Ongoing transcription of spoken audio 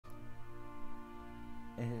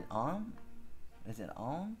Is it on? Is it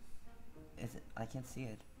on? Is it? I can't see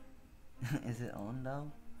it. Is it on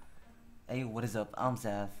though? Hey, what is up? I'm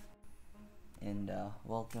Zaf, and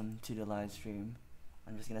welcome to the live stream.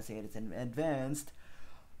 I'm just gonna say it's in advanced.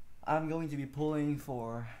 I'm going to be pulling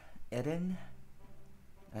for Eden.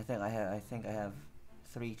 I think I have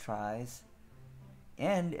 3 tries,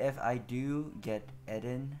 and if I do get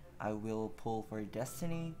Eden, I will pull for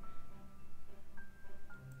Destiny.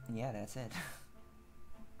 And yeah, that's it.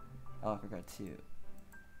 Oh, I forgot to.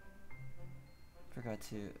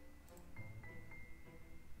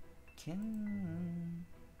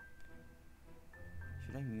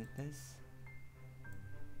 Should I mute this?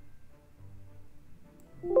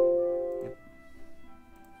 Yep.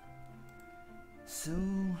 So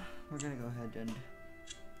we're gonna go ahead and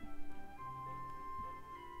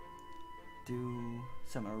do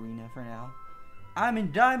some arena for now. I'm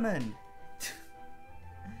in Diamond!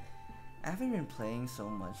 I haven't been playing so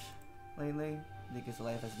much lately because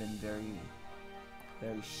life has been very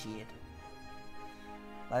shit.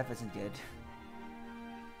 Life isn't good.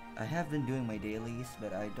 I have been doing my dailies,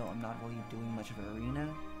 but I'm not really doing much of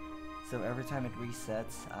arena. So every time it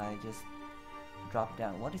resets, I just drop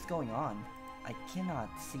down. What is going on? I cannot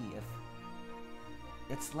see if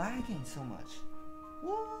it's lagging so much.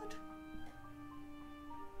 What?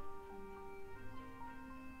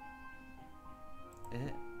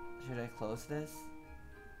 Should I close this?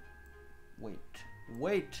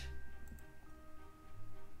 Wait!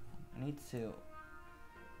 I need to.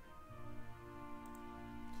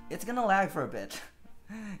 It's gonna lag for a bit.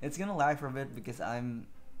 It's gonna lag for a bit because I'm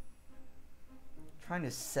trying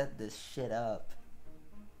to set this shit up.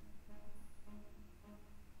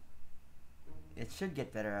 It should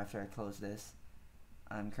get better after I close this.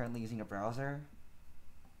 I'm currently using a browser.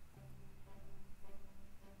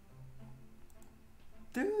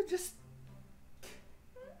 Dude, just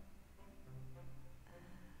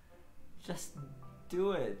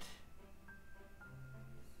do it.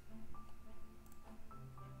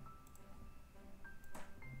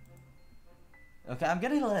 Okay, I'm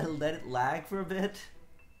gonna let it lag for a bit.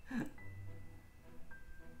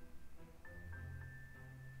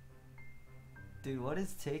 Dude, what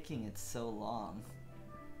is taking it so long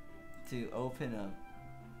to open up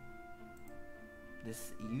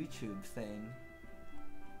this YouTube thing?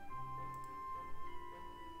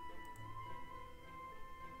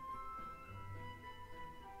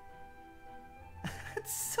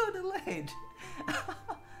 It's so delayed.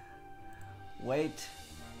 Wait.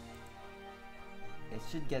 It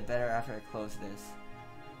should get better after I close this.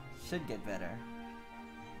 Should get better.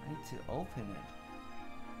 I need to open it.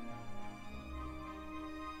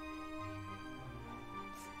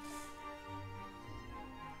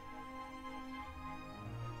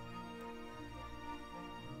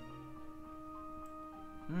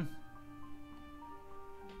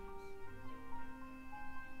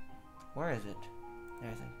 Where is it?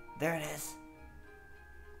 There it is.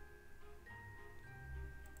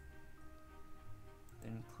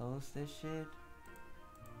 Then close this shit.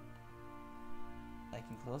 I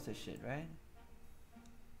can close this shit, right?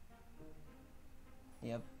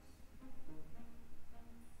 Yep.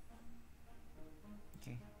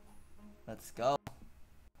 Okay. Let's go.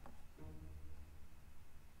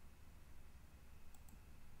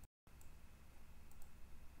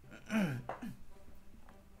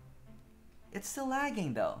 It's still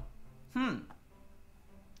lagging though.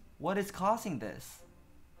 What is causing this?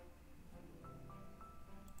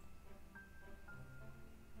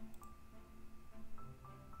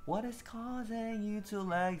 What is causing you to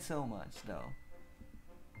lag so much though?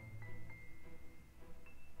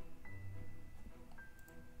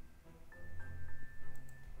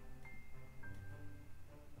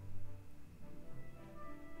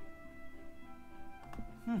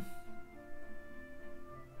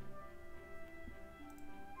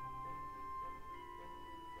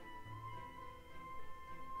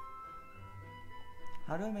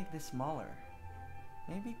 How do I make this smaller?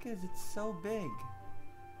 Maybe because it's so big.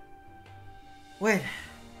 Wait.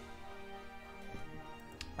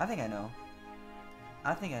 I think I know.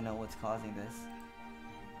 I think I know what's causing this.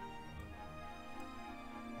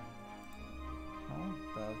 Oh,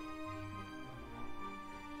 bug.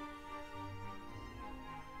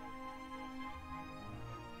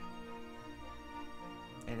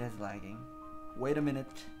 It is lagging. Wait a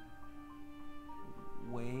minute.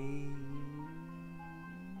 Wait.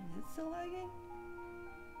 Is it still lagging?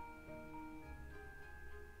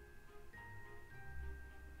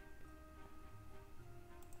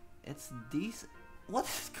 It's these. What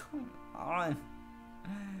is going on?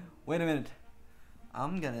 Wait a minute.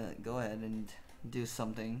 I'm gonna go ahead and do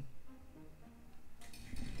something.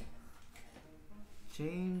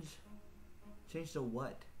 Change the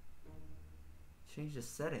what? Change the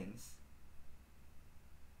settings.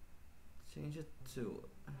 Change it to...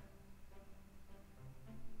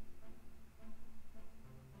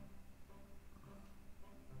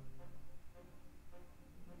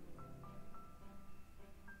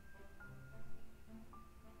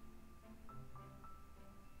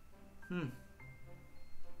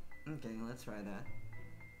 Okay, let's try that.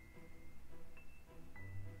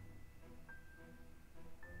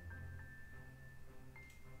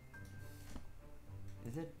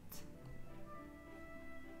 Is it?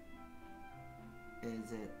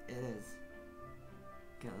 Is it? It is.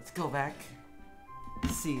 Okay, let's go back.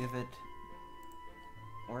 See if it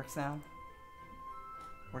works now.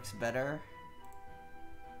 Works better.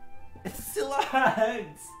 It still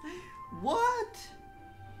lags! What?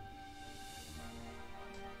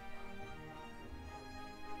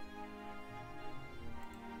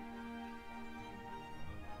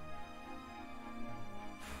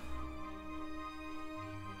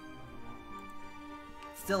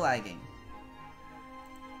 Still lagging.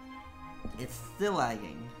 It's still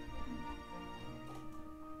lagging.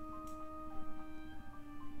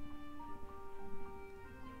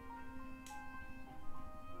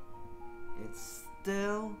 It's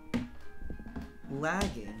still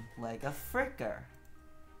lagging like a fricker.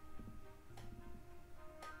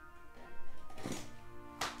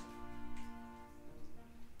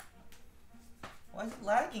 Why is it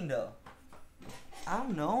lagging though? I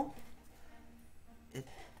don't know.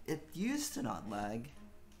 It used to not lag.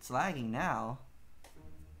 It's lagging now.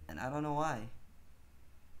 And I don't know why.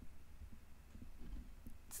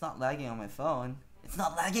 It's not lagging on my phone. It's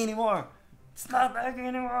not lagging anymore! It's not lagging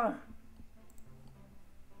anymore!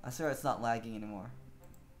 I swear it's not lagging anymore.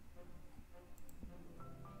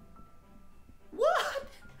 What?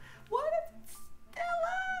 Why does it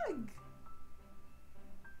still lag?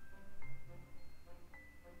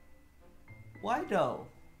 Why though?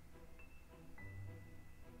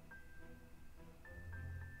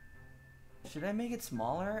 Should I make it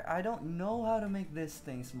smaller? I don't know how to make this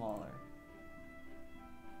thing smaller.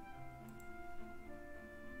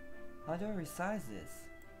 How do I resize this?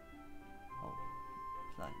 Oh,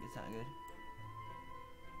 it's not good.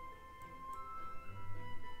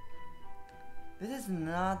 This is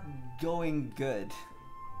not going good.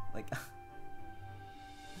 Like,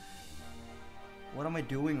 what am I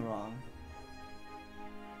doing wrong?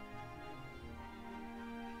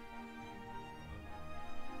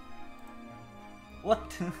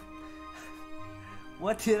 What?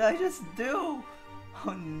 What did I just do?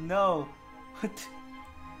 Oh no! What?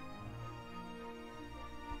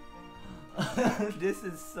 This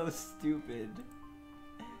is so stupid.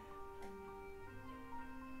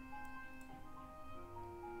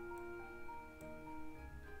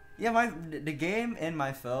 Yeah, the game in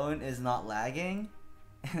my phone is not lagging.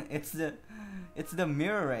 it's the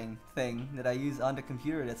mirroring thing that I use on the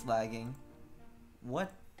computer that's lagging.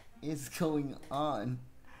 What is going on?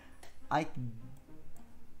 I'm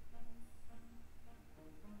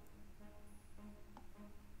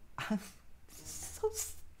so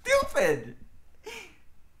stupid.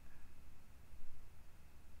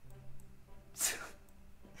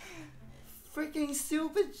 Freaking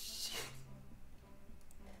stupid shit.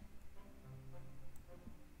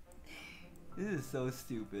 This is so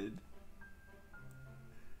stupid.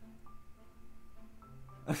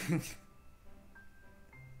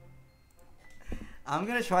 I'm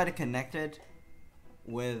gonna try to connect it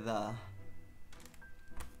with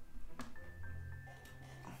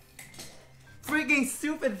freaking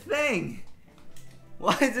stupid thing!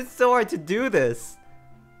 Why is it so hard to do this?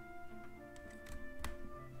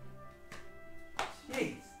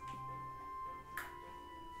 Jeez.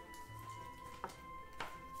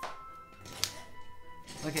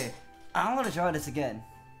 Okay, I'm gonna try this again.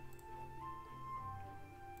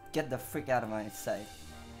 Get the frick out of my sight.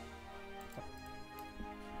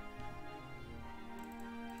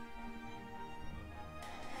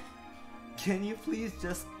 Can you please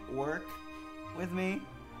just work with me?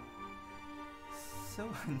 So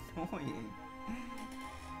annoying.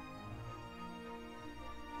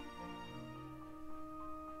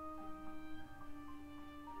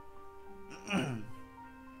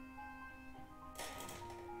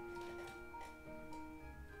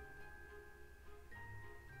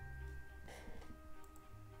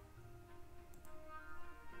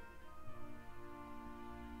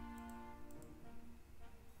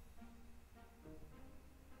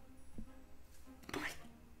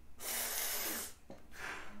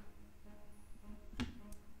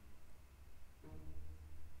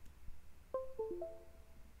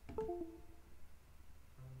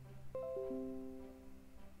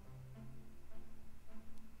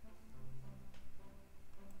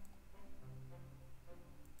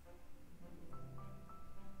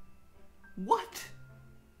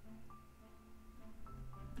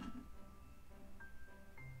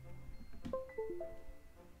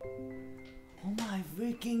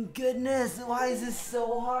 freaking goodness, why is this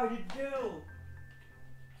so hard to do?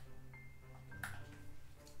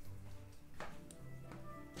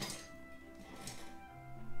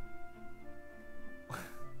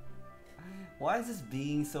 Why is this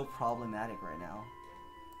being so problematic right now?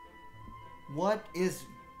 What is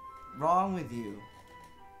wrong with you?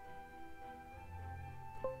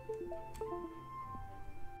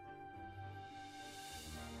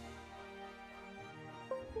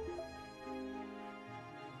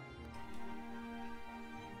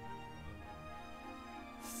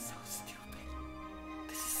 So stupid.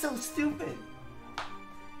 This is so stupid.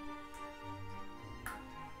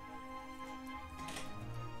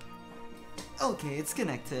 Okay, it's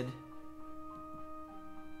connected.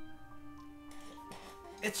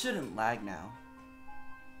 It shouldn't lag now.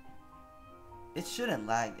 It shouldn't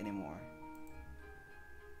lag anymore.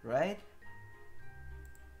 Right?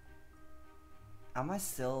 Am I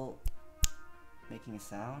still making a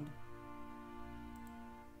sound?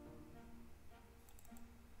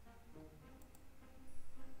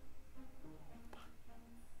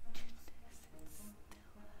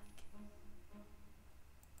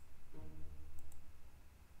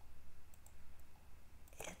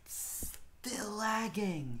 Still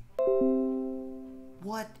lagging.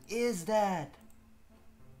 What is that?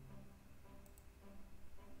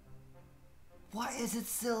 Why is it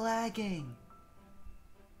still lagging?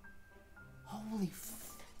 Holy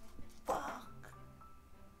fuck.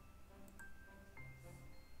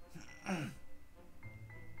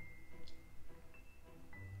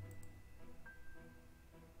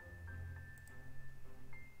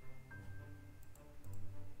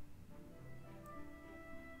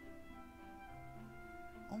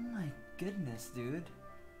 Oh my goodness, dude.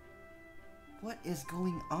 What is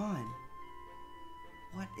going on?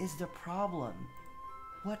 What is the problem?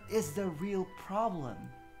 What is the real problem?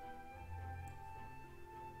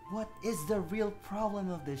 What is the real problem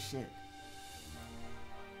of this shit?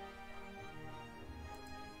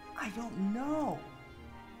 I don't know.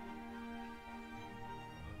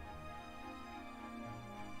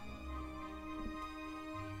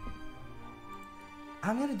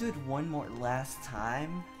 I'm gonna do it one more last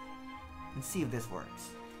time and see if this works.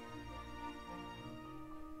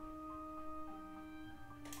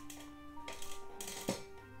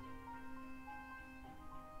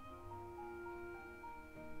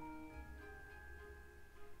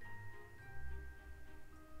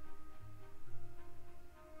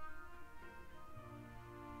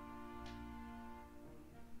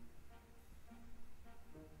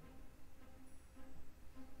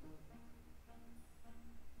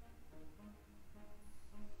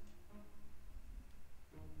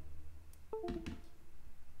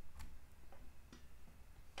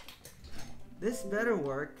 This better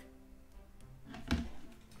work.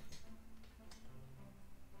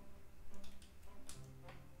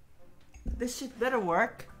 This shit better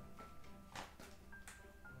work.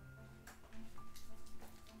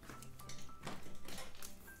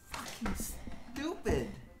 Fucking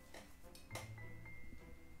stupid.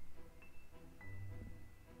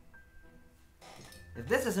 If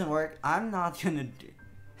this doesn't work, I'm not gonna do.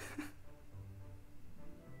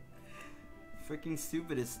 Freaking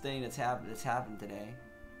stupidest thing that's happened today.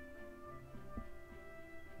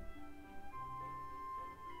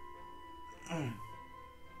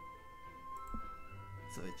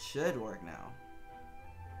 So it should work now.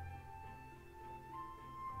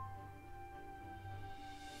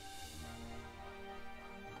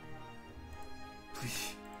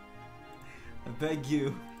 Please, I beg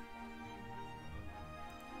you.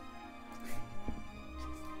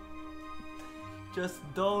 Just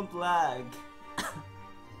don't lag.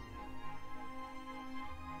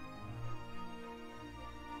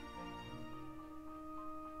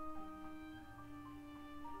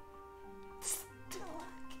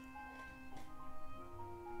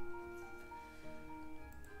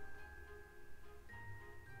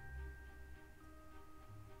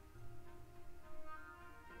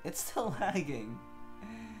 It's still lagging.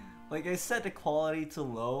 Like, I set the quality to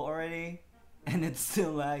low already, and it's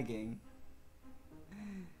still lagging.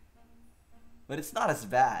 But it's not as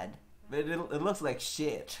bad. But it looks like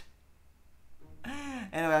shit.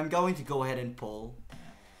 Anyway, I'm going to go ahead and pull.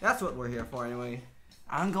 That's what we're here for anyway.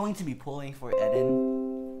 I'm going to be pulling for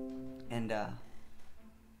Eden. And,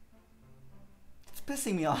 it's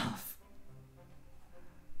pissing me off.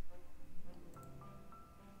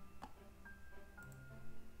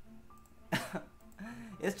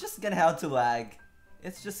 It's just gonna have to lag.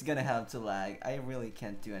 It's just gonna have to lag. I really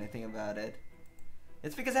can't do anything about it.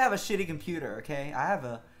 It's because I have a shitty computer, okay?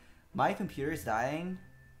 My computer's dying.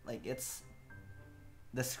 Like,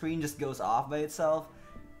 the screen just goes off by itself.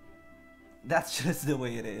 That's just the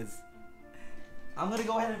way it is. I'm gonna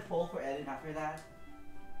go ahead and pull for Eden after that.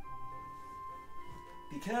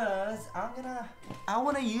 Because I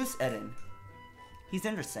wanna use Eden. He's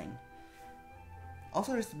interesting.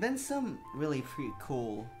 Also, there's been some really pretty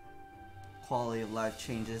cool quality of life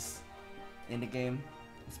changes in the game.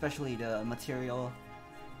 Especially the material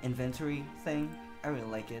inventory thing. I really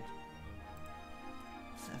like it.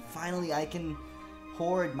 So finally I can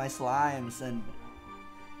hoard my slimes and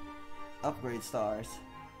upgrade stars.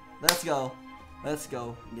 Let's go. Let's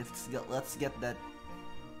go. Let's get that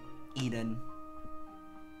Eden.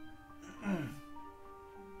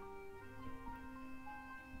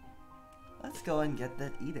 Let's go and get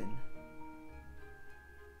that Eden.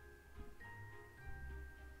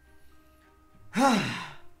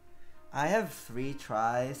 I have 3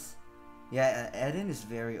 tries. Yeah, Eden is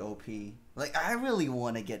very OP. Like, I really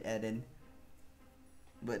want to get Eden.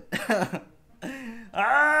 But...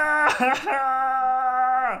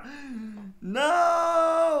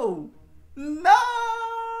 No! No!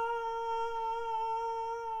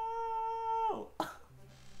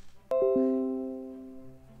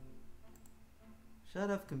 Shut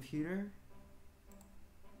up, computer.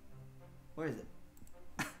 Where is it?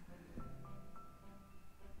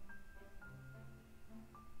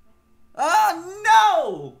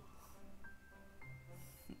 Oh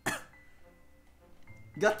no!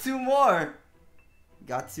 Got 2 more.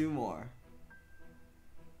 Got 2 more.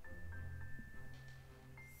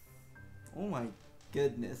 Oh my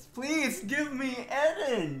goodness. Please give me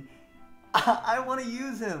Eden! I want to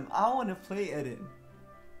use him. I want to play Eden.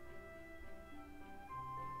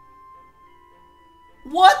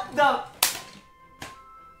 What the?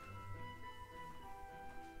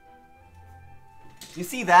 You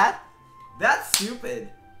see that? That's stupid.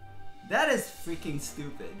 That is freaking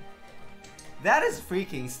stupid. That is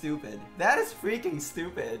freaking stupid. That is freaking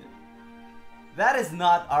stupid. That is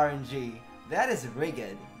not RNG. That is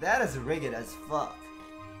rigged. That is rigged as fuck.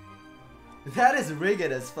 That is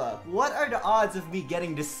rigged as fuck. What are the odds of me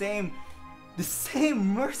getting the same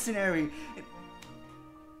mercenary?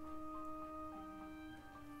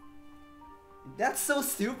 That's so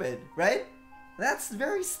stupid, right? That's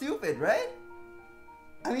very stupid, right?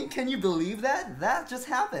 I mean, can you believe that? That just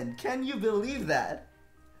happened. Can you believe that?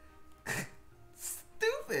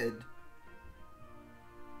 Stupid.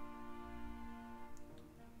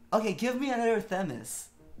 Okay, give me another Themis.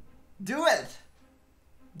 Do it!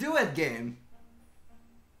 Do it, game!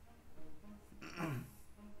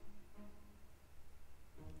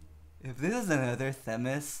 If this is another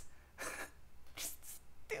Themis,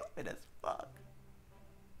 stupid as fuck.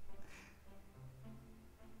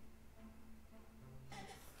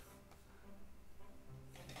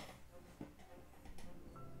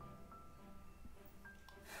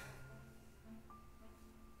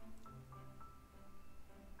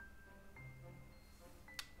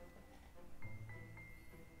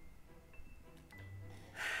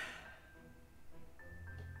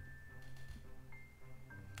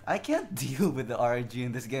 I can't deal with the RNG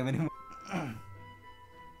in this game anymore. I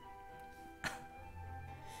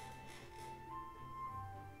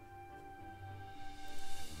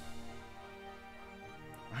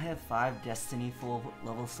have 5 Destiny full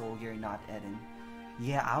level soldier, not Eden.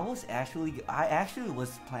 Yeah, I actually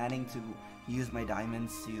was planning to use my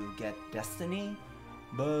diamonds to get Destiny,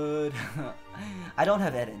 but I don't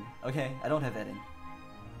have Eden. Okay, I don't have Eden.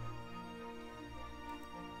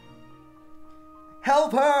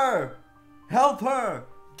 Help her! Help her!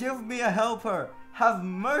 Give me a helper! Have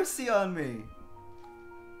mercy on me!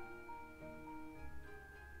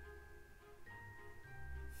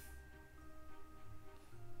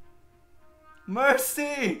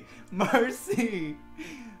 Mercy! Mercy!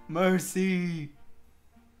 Mercy!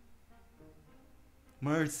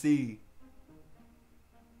 Mercy!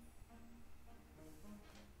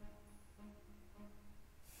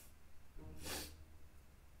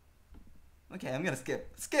 Okay, I'm gonna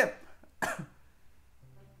skip. Skip!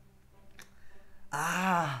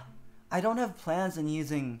 I don't have plans on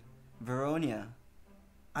using Veronia.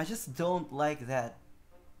 I just don't like that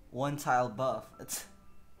 1 tile buff.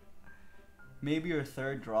 Maybe your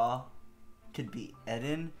 3rd draw could be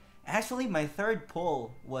Eden. Actually, my 3rd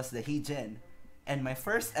pull was the Heejin, and my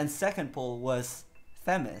 1st and 2nd pull was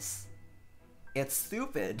Themis. It's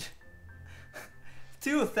stupid.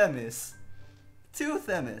 2 Themis. 2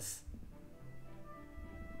 Themis.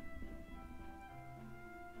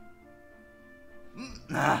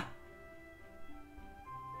 I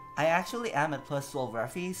actually am at plus 12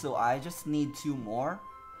 Refi, so I just need 2 more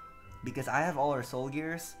because I have all our soul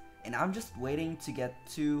gears, and I'm just waiting to get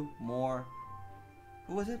 2 more.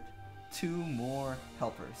 Who was it? 2 more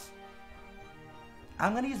helpers.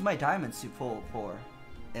 I'm gonna use my diamonds to pull for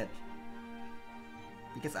it.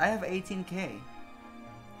 Because I have 18k.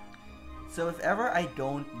 So if ever I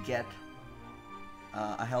don't get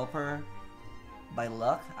a helper by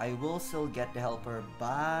luck, I will still get the helper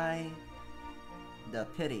by the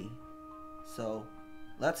pity. So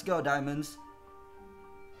let's go, diamonds.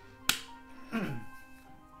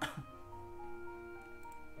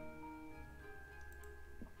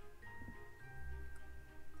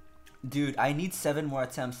 Dude, I need 7 more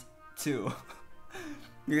attempts too.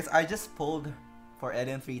 Because I just pulled for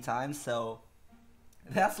Eden 3 times, so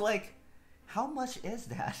that's like, how much is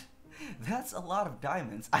that? That's a lot of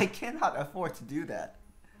diamonds. I cannot afford to do that.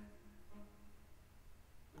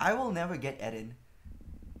 I will never get Eden.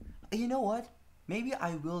 You know what? Maybe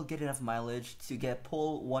I will get enough mileage to get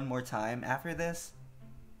pull one more time after this.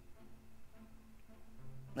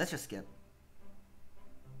 Let's just skip.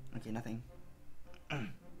 Okay, nothing.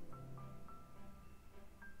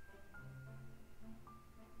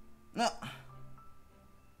 No.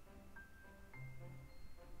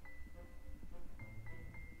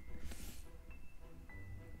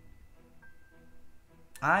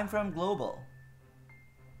 I'm from Global.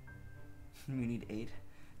 We need 8.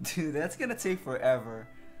 Dude, that's gonna take forever.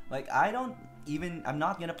 Like, I'm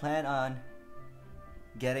not gonna plan on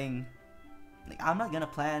getting... Like, I'm not gonna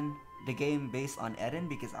plan the game based on Eden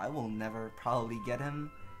because I will never probably get him.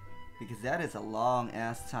 Because that is a long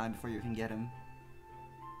ass time before you can get him.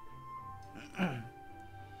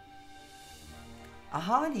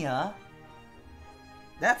 Ahania?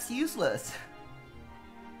 That's useless.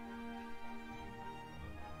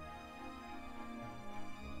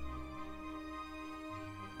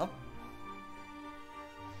 Oh.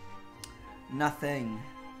 Nothing.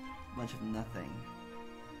 Bunch of nothing.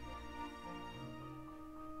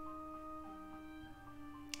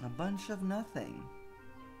 A bunch of nothing.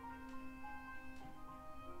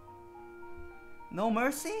 No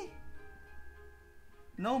mercy?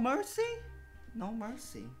 No mercy? No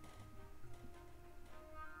mercy.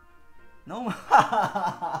 No.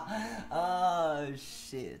 Oh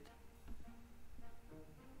shit.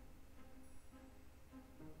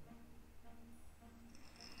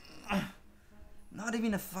 Not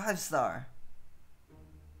even a 5-star.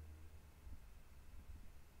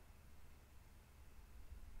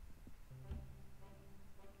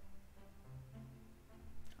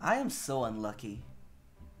 I am so unlucky.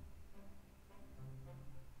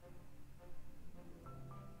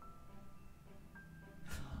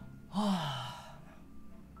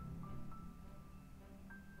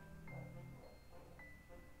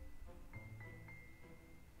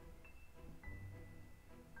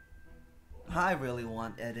 I really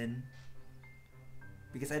want Eden.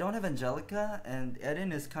 Because I don't have Angelica, and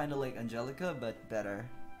Eden is kind of like Angelica, but better.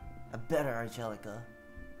 A better Angelica.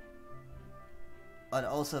 But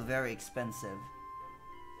also very expensive.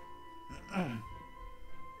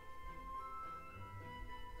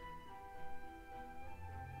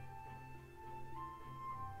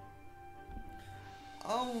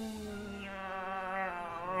 Oh,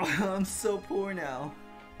 I'm so poor now.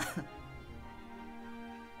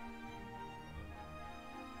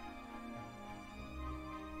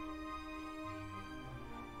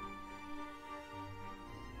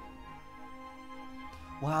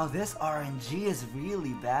 Wow, this RNG is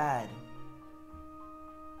really bad.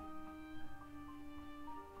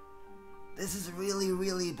 This is really,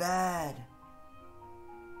 really bad.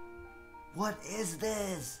 What is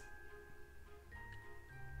this?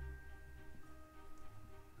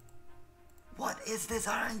 What is this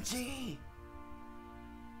RNG?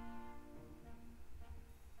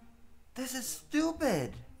 This is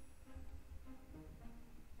stupid.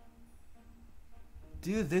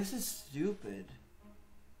 Dude, this is stupid.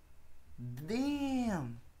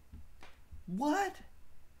 Damn. What?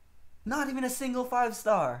 Not even a single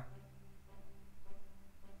 5-star.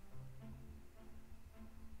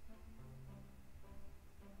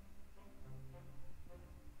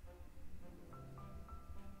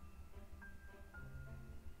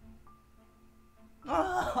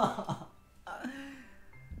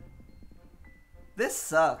 This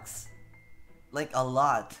sucks. Like a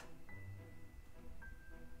lot.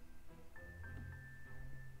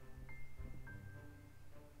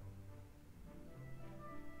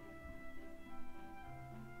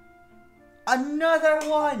 Another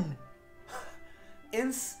one!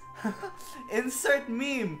 Insert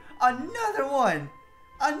meme. Another one!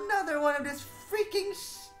 Another one of this freaking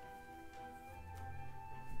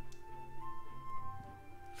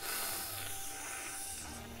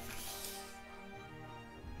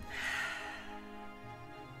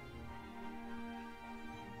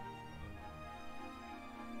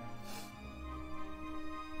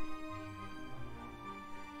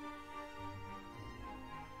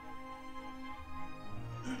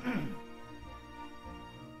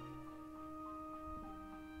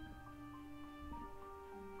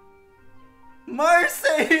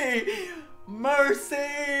Mercy!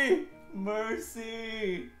 Mercy!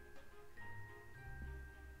 Mercy!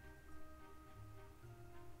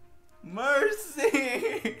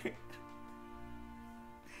 Mercy!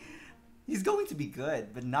 He's going to be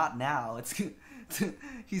good, but not now.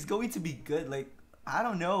 He's going to be good, like, I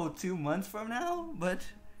don't know, 2 months from now? But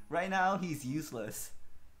right now, he's useless.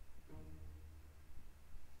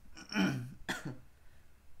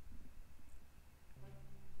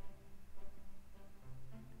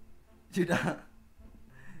 Dude,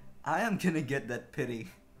 I am gonna get that pity.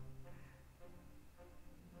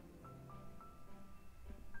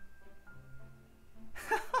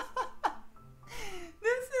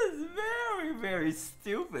 This is very, very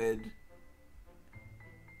stupid.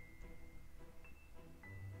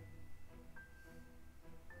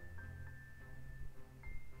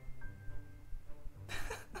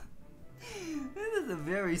 This is a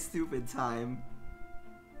very stupid time.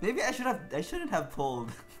 Maybe I shouldn't have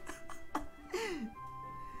pulled.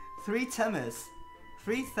 3 Themis.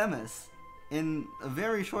 3 Themis in a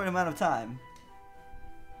very short amount of time.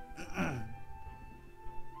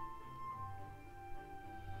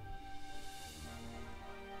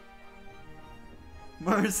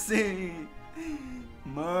 Mercy!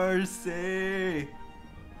 Mercy!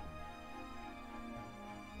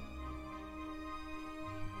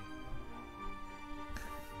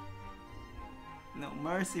 No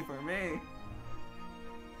mercy for me.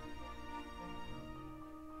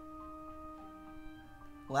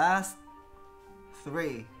 Last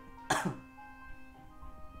 3.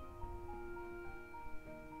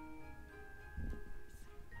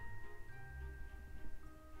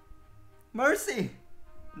 Mercy!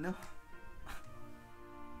 No.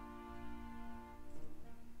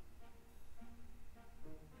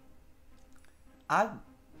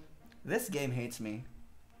 This game hates me.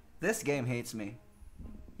 This game hates me.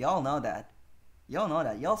 Y'all know that. Y'all know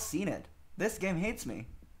that. Y'all seen it. This game hates me.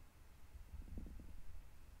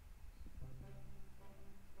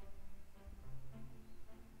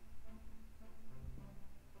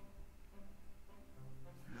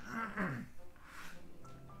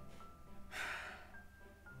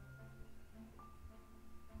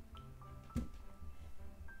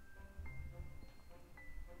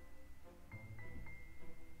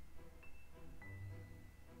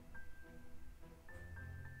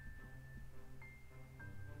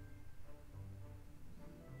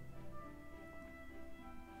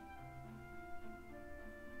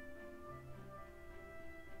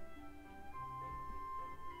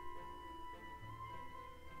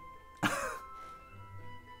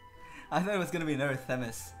 I thought it was gonna be another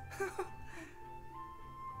Themis.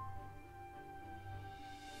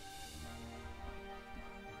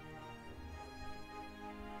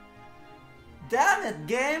 Damn it,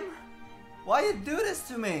 game! Why you do this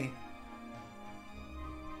to me?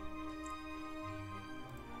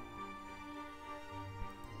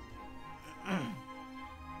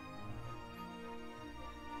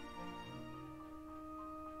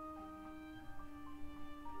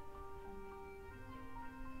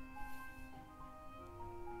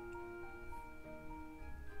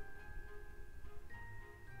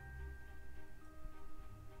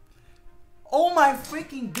 Oh my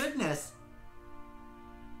freaking goodness!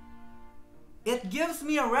 It gives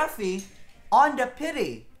me a refie on the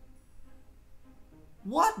pity.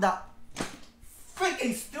 What the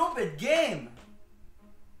freaking stupid game?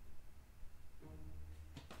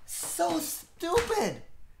 So stupid!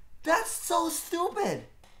 That's so stupid!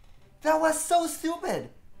 That was so stupid!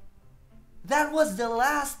 That was the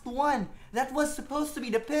last one that was supposed to be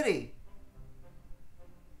the pity.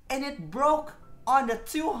 And it broke on the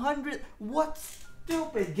 200. What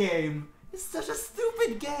stupid game? It's such a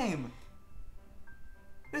stupid game.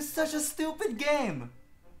 It's such a stupid game.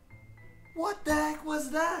 What the heck was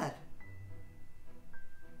that?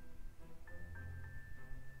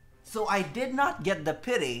 So I did not get the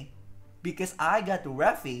pity because I got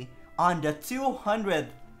refie on the 200th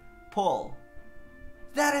pull.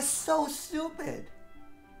 That is so stupid.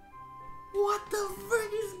 What the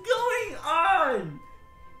frick is going on?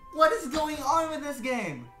 What is going on with this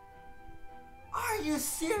game? Are you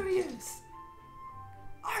serious?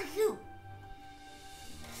 Are you?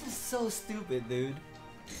 This is so stupid, dude.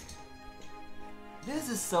 This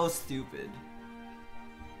is so stupid.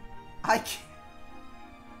 I can't.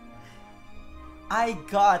 I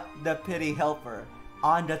got the pity helper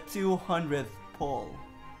on the 200th pull.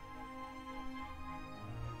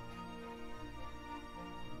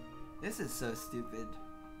 This is so stupid.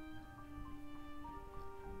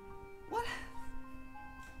 What?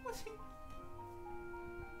 What's he?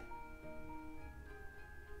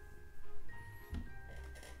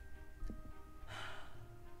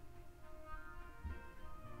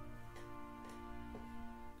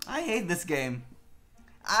 I hate this game.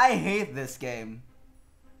 I hate this game.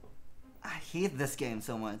 I hate this game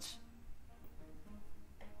so much.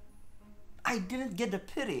 I didn't get the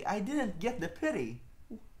pity. I didn't get the pity.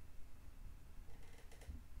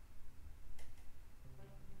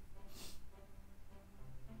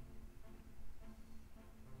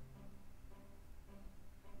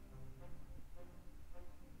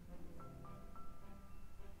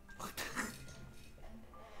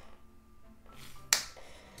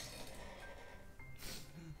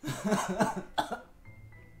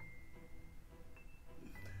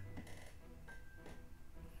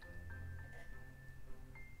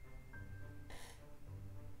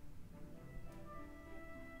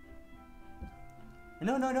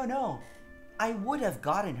 No, no, no, no. I would have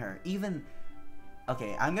gotten her. Even...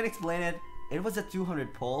 Okay, I'm gonna explain it. It was a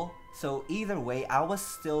 200 pull, so either way, I was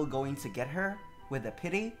still going to get her with the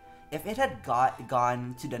pity. If it had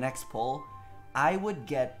gone to the next pull, I would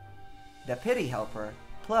get the pity helper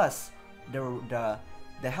plus the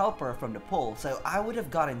helper from the pull. So I would have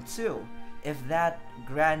gotten 2. If that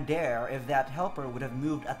Grandeur, if that helper would have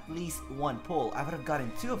moved at least 1 pull, I would have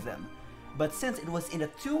gotten 2 of them. But since it was in the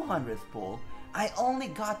 200th pull, I only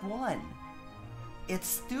got 1. It's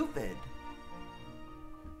stupid.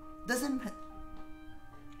 Doesn't...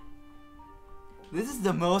 This is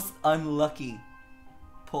the most unlucky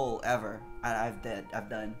pull ever I've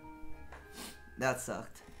done. That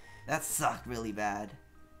sucked. That sucked really bad.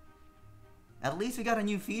 At least we got a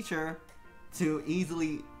new feature to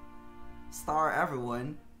easily star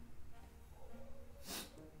everyone.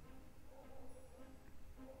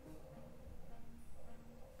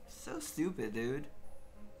 So stupid, dude.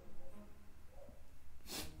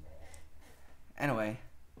 Anyway,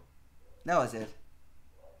 that was it.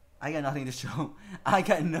 I got nothing to show. I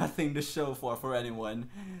got nothing to show for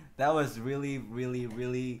anyone. That was really, really,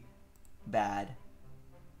 really bad.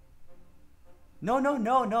 No, no,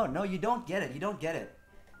 no, no, no, you don't get it. You don't get it.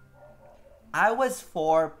 I was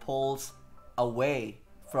 4 pulls away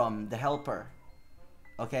from the helper.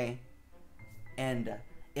 Okay? And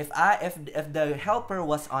if the helper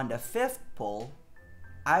was on the 5th pull,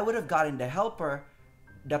 I would have gotten the helper,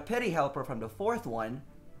 the pity helper from the 4th one,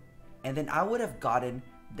 and then I would have gotten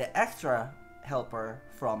the extra helper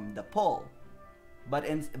from the pull. But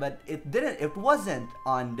it didn't. It wasn't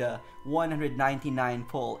on the 199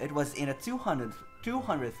 pull. It was in a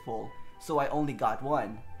 200th pull. So I only got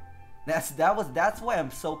 1. That's why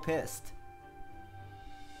I'm so pissed.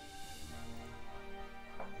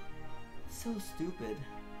 So stupid.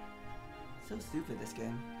 So stupid, this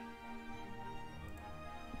game.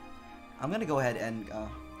 I'm gonna go ahead and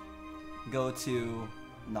go to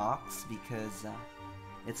Nox because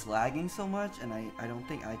it's lagging so much, and I don't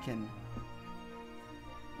think I can.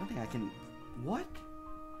 What?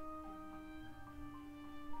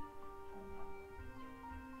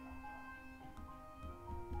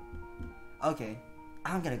 Okay,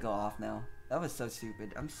 I'm gonna go off now. That was so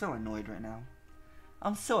stupid. I'm so annoyed right now.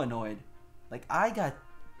 I'm so annoyed. Like, I got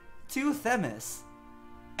 2 Themis,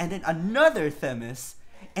 and then another Themis,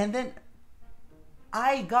 and then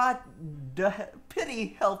I got the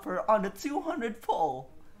pity helper on the 200 pull.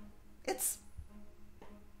 It's...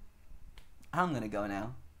 I'm gonna go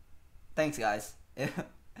now. Thanks, guys.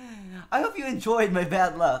 I hope you enjoyed my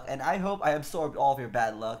bad luck, and I hope I absorbed all of your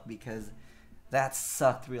bad luck, because that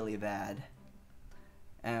sucked really bad.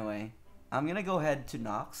 Anyway, I'm gonna go ahead to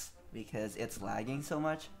Nox, because it's lagging so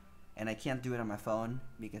much, and I can't do it on my phone,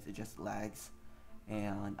 because it just lags.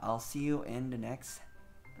 And I'll see you in the next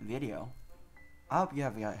video. I hope you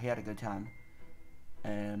had a good time.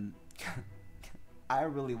 I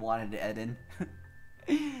really wanted to Edin.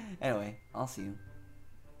 Anyway, I'll see you.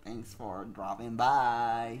 Thanks for dropping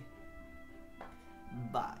by.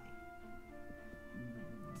 Bye.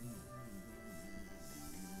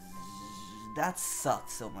 That sucked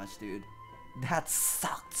so much, dude. That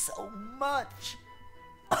sucked so much.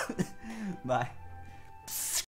 Bye.